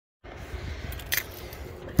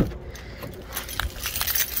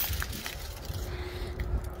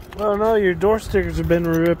Oh no, your door stickers have been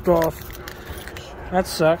ripped off. That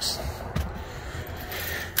sucks.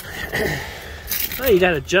 Oh, you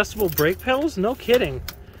got adjustable brake pedals? No kidding.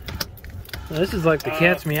 This is like the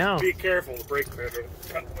cat's meow. Be careful, the brake pedal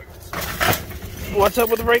kind of wiggles. What's up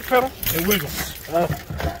with the brake pedal? It wiggles. Oh.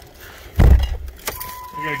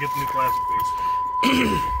 You gotta get the new plastic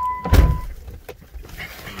piece.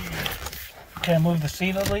 Can I move the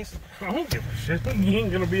seat at least? I don't give a shit. You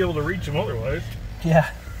ain't gonna be able to reach them otherwise.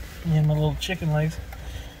 Yeah. Me and my little chicken legs.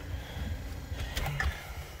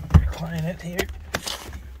 Recline it here.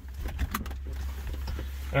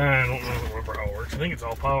 I don't remember how it works. I think it's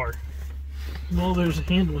all power. Well, there's a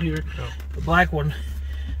handle here. Oh. The black one.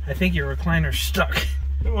 I think your recliner's stuck.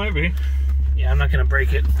 It might be. Yeah, I'm not gonna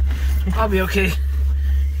break it. I'll be okay.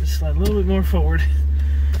 Just slide a little bit more forward.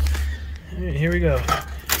 All right, here we go.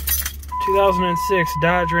 2006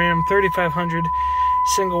 Dodge Ram 3500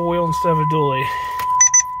 single wheel instead of a dually.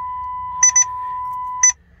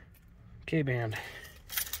 K-band.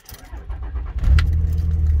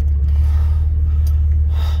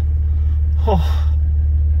 Oh,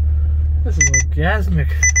 this is orgasmic.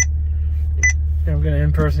 Yeah, I'm gonna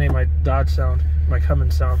impersonate my Dodge sound, my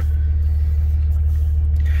Cummins sound.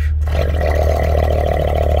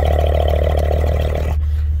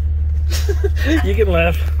 You can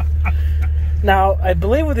laugh. Now, I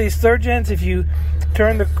believe with these third gens, if you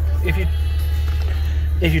turn the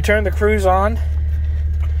cruise on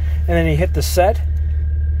and then you hit the set,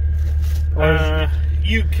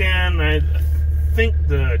 you can. I think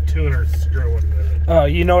the tuner's screwing with it. Oh,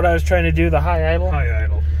 you know what I was trying to do? The high idle. High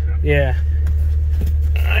idle. Yeah.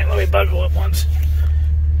 All right, let me buckle it once.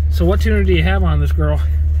 So, what tuner do you have on this girl?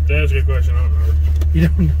 That's a good question. I don't know. You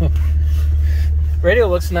don't know. Radio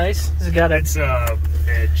looks nice. It's got It's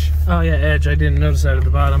Edge. Oh yeah, Edge. I didn't notice that at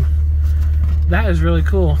the bottom. That is really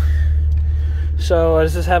cool. So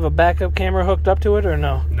does this have a backup camera hooked up to it or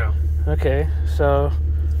no? No. Okay. So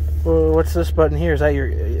what's this button here? Is that your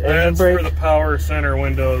engine brake? That's for the power center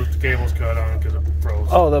window. The cable's cut on because it froze.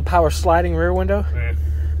 Oh, the power sliding rear window. Yeah.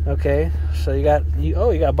 Okay. So you got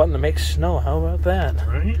a button to make snow. How about that?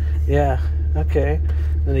 Right. Yeah. Okay.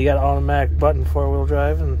 Then you got an automatic button 4-wheel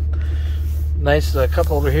drive and nice cup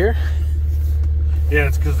holder here. Yeah,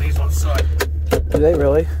 it's because these ones suck. Do they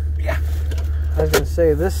really? Yeah. I was going to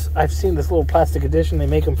say, I've seen this little plastic edition. They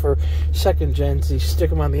make them for second gens. You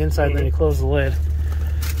stick them on the inside and then you close the lid.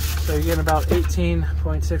 So you're getting about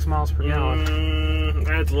 18.6 miles per gallon.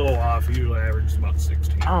 That's a little off. Usually average about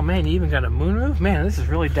 16. Oh man, you even got a moonroof? Man, this is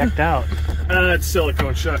really decked out. It's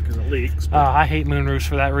silicone shut because it leaks. I hate moonroofs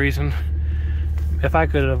for that reason. If I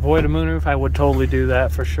could avoid a moonroof, I would totally do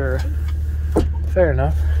that for sure. Fair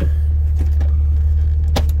enough.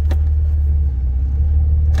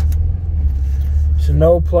 So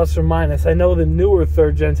no plus or minus. I know the newer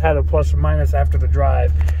third gens had a plus or minus after the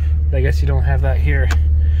drive, but I guess you don't have that here.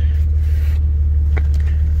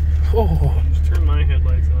 Oh. Just turn my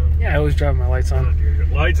headlights on. Yeah, I always drive my lights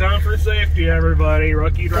on. Lights on for safety, everybody.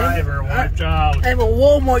 Rookie driver, watch out. I'm a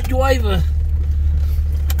Walmart driver.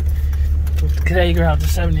 Today you're out to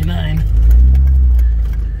 79.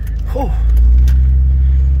 Oh.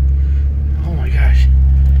 Oh my gosh.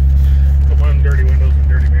 Put on dirty windows and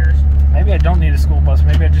dirty mirrors. Maybe I don't need a school bus.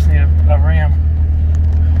 Maybe I just need a Ram.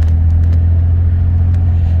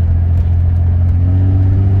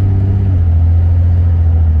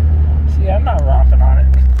 See, I'm not romping on it.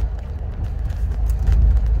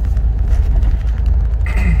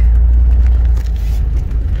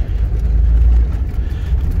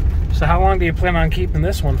 So how long do you plan on keeping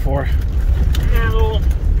this one for? Yeah, well,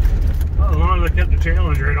 as long as I kept the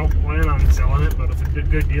Challenger, I don't plan on selling it, but if a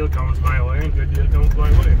good deal comes my way, a good deal comes my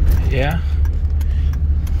way. Yeah.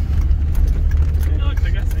 Hey, look, I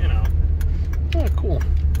guess, you know. Oh, cool.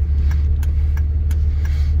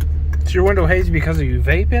 Is your window hazy because of you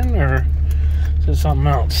vaping, or is it something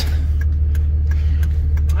else?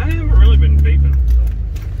 I haven't really been vaping, so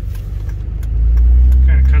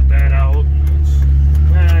kind of cut that out.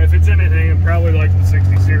 If it's anything, probably like the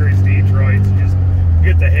 60 series Detroits, just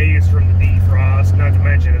get the haze from the defrost. Not to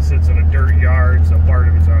mention it sits in a dirty yard, so part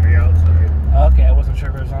of it's on the outside. Okay, I wasn't sure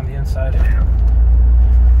if it was on the inside. Yeah.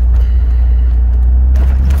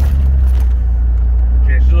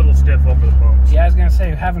 Yeah, it's a little stiff over the bumps. Yeah, I was gonna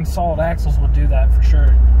say having solid axles would do that for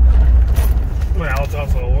sure. Well, it's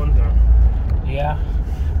also a one-ton. Yeah.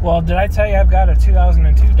 Well, did I tell you I've got a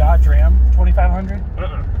 2002 Dodge Ram 2500?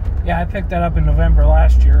 Yeah, I picked that up in November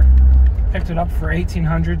last year. Picked it up for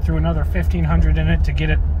 $1,800, threw another $1,500 in it to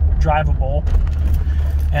get it drivable.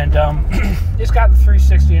 And it's got the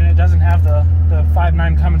 360 in it. It doesn't have the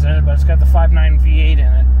 5.9 Cummins in it, but it's got the 5.9 V8 in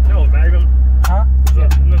it. No, Magnum. Huh?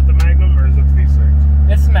 Isn't it the Magnum or is it the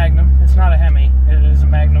V6? It's the Magnum. It's not a Hemi. It is a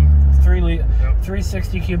Magnum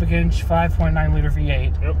 360 cubic inch, 5.9 liter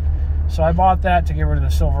V8. Yep. So I bought that to get rid of the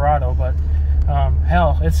Silverado, but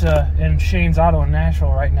hell, it's in Shane's Auto in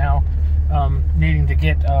Nashville right now, needing to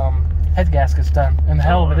get head gaskets done. And the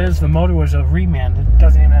hell of it is, the motor was a reman. It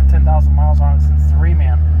doesn't even have 10,000 miles on it since the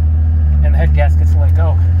reman, and the head gaskets let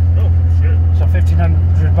go. Oh shit! So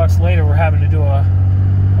 $1,500 later, we're having to do a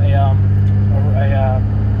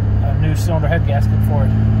new cylinder head gasket for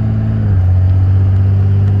it.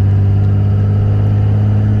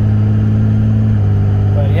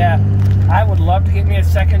 But yeah, I would love to get me a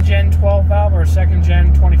second gen 12 valve or a second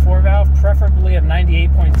gen 24 valve, preferably a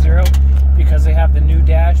 98.0, because they have the new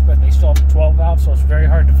dash, but they still have the 12 valve, so it's very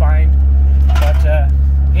hard to find. But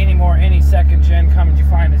any second gen Cummins you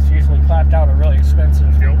find, it's usually clapped out or really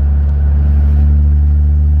expensive. Yep.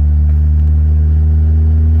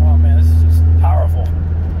 Oh man, this is just powerful.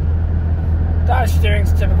 Dodge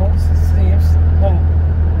steering's typical. It seems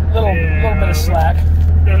little bit of slack.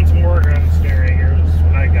 Done some work on the steering here.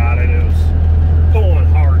 When I got it, it was pulling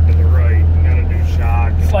hard to the right. You gotta do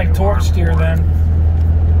shock. It's like torque steer then.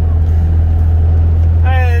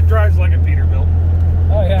 It drives like a Peterbilt.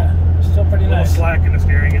 Oh yeah, still pretty nice. A little slack in the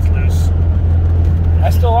steering, it's loose. I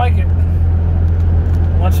still like it.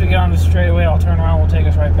 Once we get on the straightaway, I'll turn around. We'll take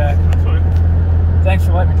us right back. That's fine. Thanks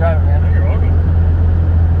for letting me drive it, man. You're welcome.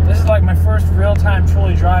 This is like my first real time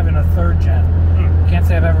truly driving a third gen. Can't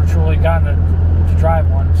say I've ever truly gotten to drive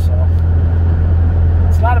one, so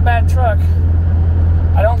it's not a bad truck.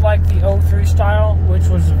 I don't like the 03 style, which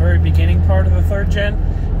was the very beginning part of the third gen.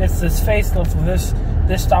 It's this facelift with this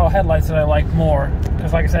style headlights that I like more.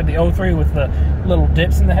 Because like I said, the 03 with the little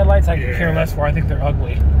dips in the headlights, I could care less for. I think they're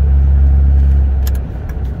ugly.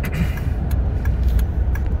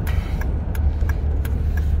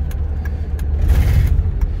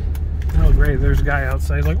 Oh great, there's a guy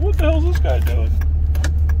outside. He's like, what the hell is this guy doing?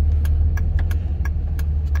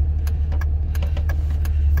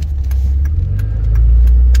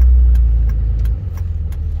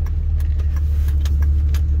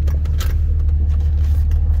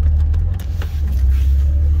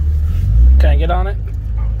 Can I get on it?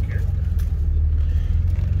 I don't care.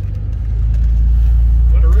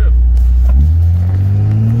 Let her rip.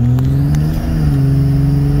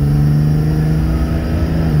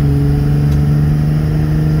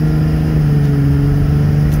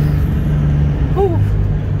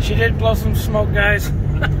 Whew. She did blow some smoke, guys.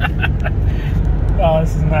 Oh,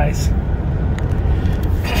 this is nice.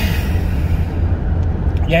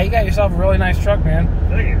 Yeah, you got yourself a really nice truck, man.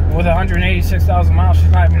 Thank you. With 186,000 miles, she's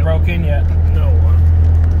not even broke in yet.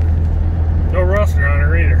 No rust on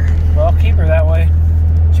her either. Well, keep her that way.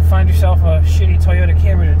 You find yourself a shitty Toyota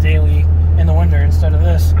Camry to daily in the winter instead of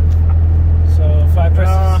this. So if I press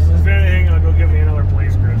if anything, I'll go get me another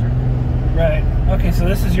police cruiser. Right. Okay, so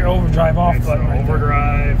this is your overdrive off button. Right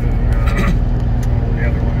overdrive there. And the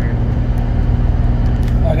other one here.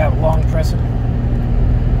 I got long press it.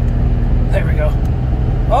 There we go.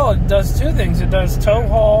 Oh, it does two things. It does tow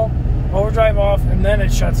haul, overdrive off, and then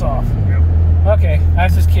it shuts off. Yep. Okay, I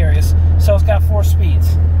was just curious. So it's got 4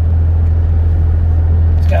 speeds.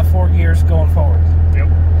 It's got 4 gears going forward. Yep.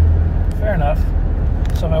 Fair enough.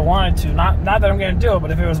 So if I wanted to, not that I'm going to do it,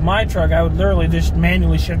 but if it was my truck, I would literally just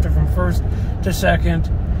manually shift it from first to second,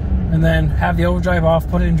 and then have the overdrive off,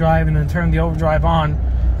 put it in drive, and then turn the overdrive on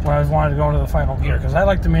when I wanted to go into the final gear. Because I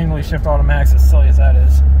like to manually shift automatics, as silly as that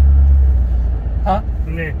is. Huh?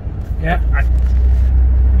 Yeah.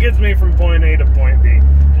 Gets me from point A to point B.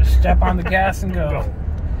 Just step on the gas and go.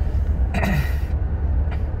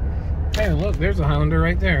 Hey, look, there's a Highlander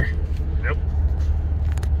right there. Yep.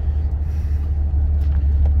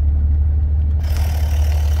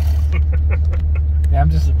 Yeah, I'm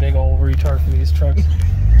just a big old retard for these trucks.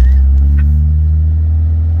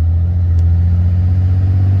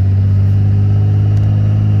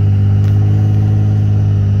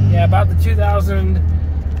 Yeah, about the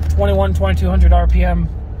 2021, 2200 RPM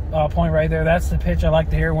point right there. That's the pitch I like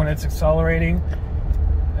to hear when it's accelerating.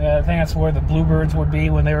 I think that's where the Bluebirds would be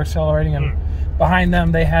when they were accelerating. And behind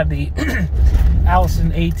them, they had the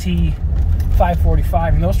Allison AT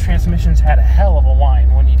 545, and those transmissions had a hell of a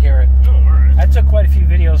whine when you'd hear it. Oh, all right. I took quite a few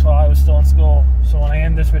videos while I was still in school, so when I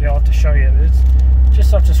end this video, I'll have to show you. It's just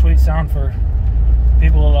such a sweet sound for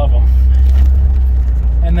people who love them.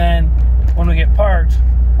 And then when we get parked,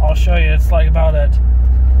 I'll show you. It's like about at,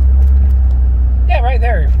 yeah, right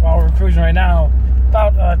there while we're cruising right now,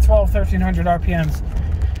 about 1300 RPMs.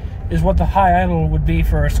 is what the high idle would be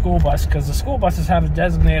for a school bus, because the school buses have a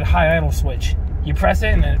designated high idle switch. You press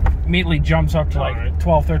it and it immediately jumps up to like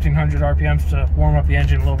 1,200, 1,300 RPMs to warm up the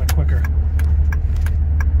engine a little bit quicker.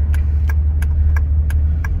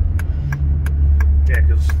 Yeah,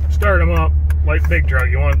 because start them up like big truck.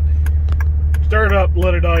 You want start it up,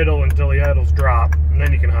 let it idle until the idles drop, and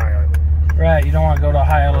then you can high idle. Right, you don't want to go to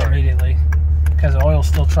high idle immediately because the oil's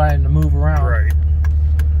still trying to move around. Right.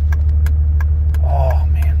 Oh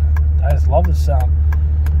man, I just love this sound.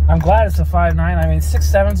 I'm glad it's a 5.9. I mean,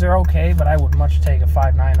 6.7s are okay, but I would much take a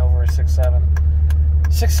 5.9 over a 6.7.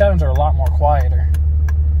 6.7s are a lot more quieter.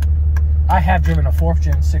 I have driven a 4th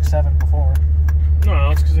gen 6.7 before. No,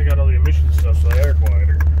 it's because they got all the emission stuff, so they are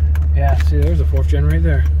quieter. Yeah, see, there's a 4th gen right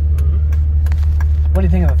there. What do you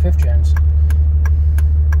think of the 5th gens?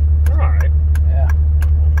 Alright. Yeah.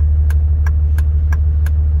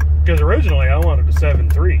 Because originally I wanted a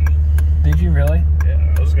 7.3. Did you really?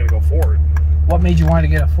 Yeah, I was going to go Ford. What made you want to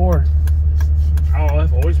get a Ford? Oh,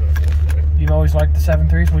 I've always been a Ford guy. You've always liked the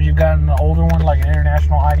 7.3s? Would you have gotten an older one, like an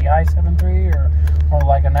International IDI 7.3, or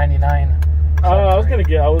like a 99? I was gonna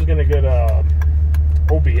get OBS.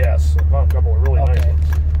 I found a couple of really nice ones.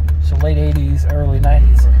 So late 80s, early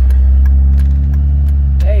 90s.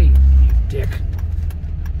 Hey, you dick.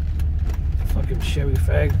 Fucking Chevy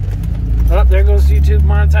fag. Oh, there goes YouTube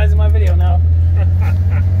monetizing my video now.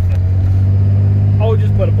 Oh,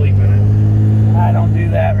 just put a bleep in it. I don't do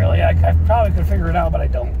that really. I probably could figure it out, but I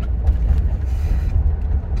don't.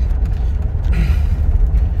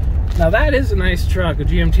 Now that is a nice truck, a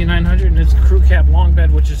GMT 900, and it's a crew cab long bed,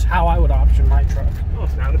 which is how I would option my truck. No,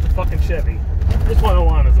 it's not. It's a fucking Chevy. This one I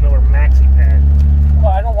want is another maxi pad.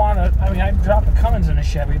 Well, I don't want to. I mean, I dropped the Cummins in a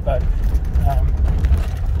Chevy, but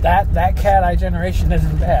that Cat Eye generation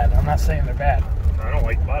isn't bad. I'm not saying they're bad. I don't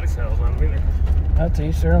like body styles on them either. That's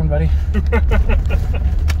each their own, buddy.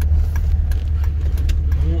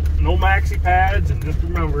 No maxi pads, and just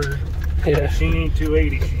remember, yeah. She ain't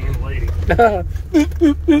 280, she ain't a lady.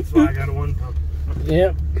 That's why I got a 1-ton.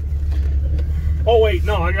 Yep. Oh wait,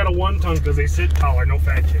 no, I got a 1-ton because they sit taller, no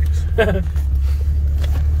fat chicks.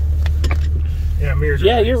 Yeah, mirrors.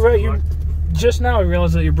 Yeah, you're right. You just now I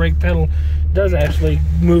realized that your brake pedal does actually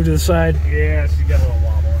move to the side. Yeah, she got a little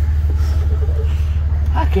wobble.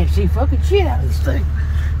 I can't see fucking shit out of this thing.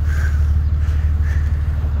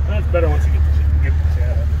 That's better once you get the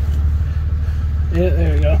shadow. Yeah,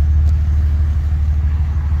 there we go.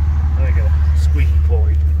 I got a squeaky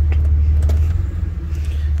pulley.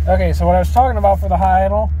 Okay, so what I was talking about for the high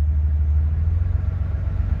idle.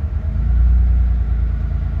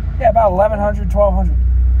 Yeah, about 1,100, 1,200.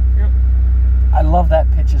 Yep. I love that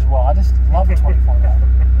pitch as well. I just love the 24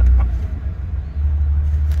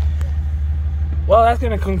 Well, that's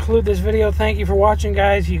going to conclude this video. Thank you for watching,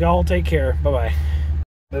 guys. You all take care. Bye-bye.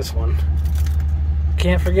 This one.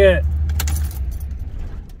 Can't forget.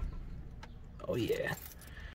 Oh, yeah.